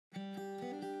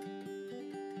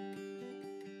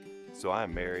So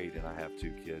I'm married and I have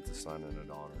 2 kids, a son and a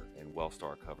daughter, and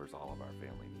Wellstar covers all of our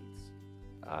family needs.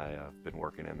 I've been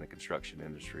working in the construction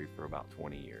industry for about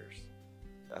 20 years.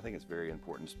 I think it's very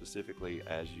important, specifically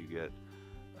as you get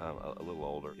a little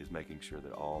older, is making sure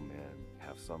that all men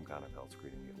have some kind of health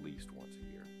screening at least once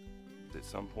a year. At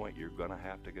some point, you're going to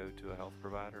have to go to a health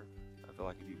provider. I feel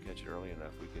like if you catch it early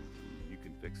enough, you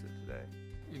can fix it today.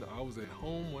 You know, I was at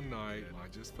home one night and I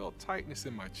just felt tightness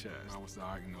in my chest. I was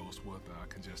diagnosed with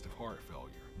congestive heart failure.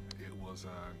 It was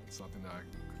something that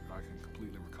I can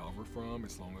completely recover from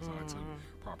as long as I took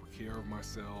proper care of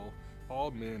myself.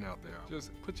 All men out there,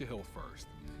 just put your health first.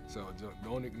 So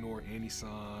don't ignore any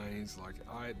signs. Like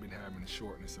I had been having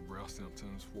shortness of breath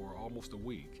symptoms for almost a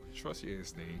week. Trust your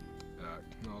instinct.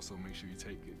 And also make sure you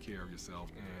take good care of yourself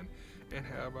and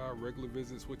have regular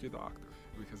visits with your doctor,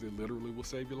 because it literally will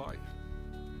save your life.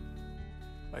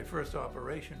 My first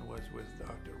operation was with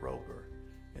Dr. Roper,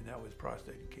 and that was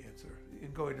prostate cancer.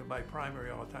 And going to my primary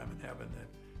all the time and having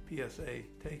the PSA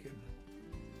taken,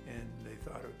 and they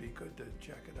thought it would be good to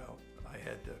check it out. I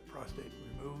had the prostate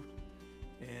removed,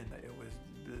 and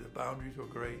the boundaries were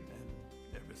great,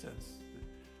 and ever since,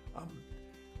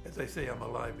 as I say, I'm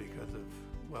alive because of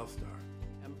Wellstar.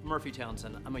 I'm Murphy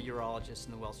Townsend. I'm a urologist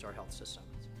in the Wellstar Health System.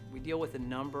 We deal with a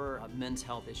number of men's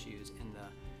health issues in the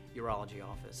urology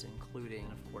office, including,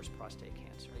 of course, prostate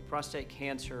cancer. Prostate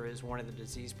cancer is one of the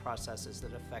disease processes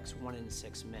that affects 1 in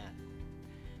 6 men.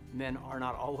 Men are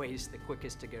not always the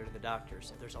quickest to go to the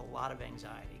doctors. There's a lot of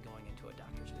anxiety going into a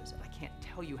doctor's visit. I can't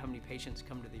tell you how many patients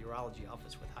come to the urology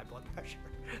office with high blood pressure.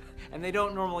 And they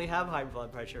don't normally have high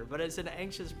blood pressure, but it's an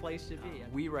anxious place to be.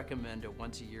 We recommend a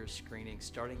once-a-year screening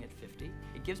starting at 50.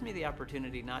 It gives me the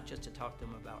opportunity not just to talk to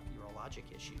them about urologic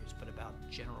issues, but about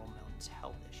general men's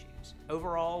health issues.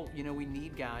 Overall, you know, we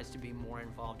need guys to be more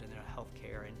involved in their health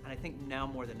care, and I think now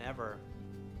more than ever,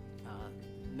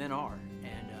 men are,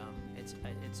 and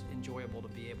it's enjoyable to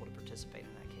be able to participate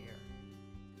in that care.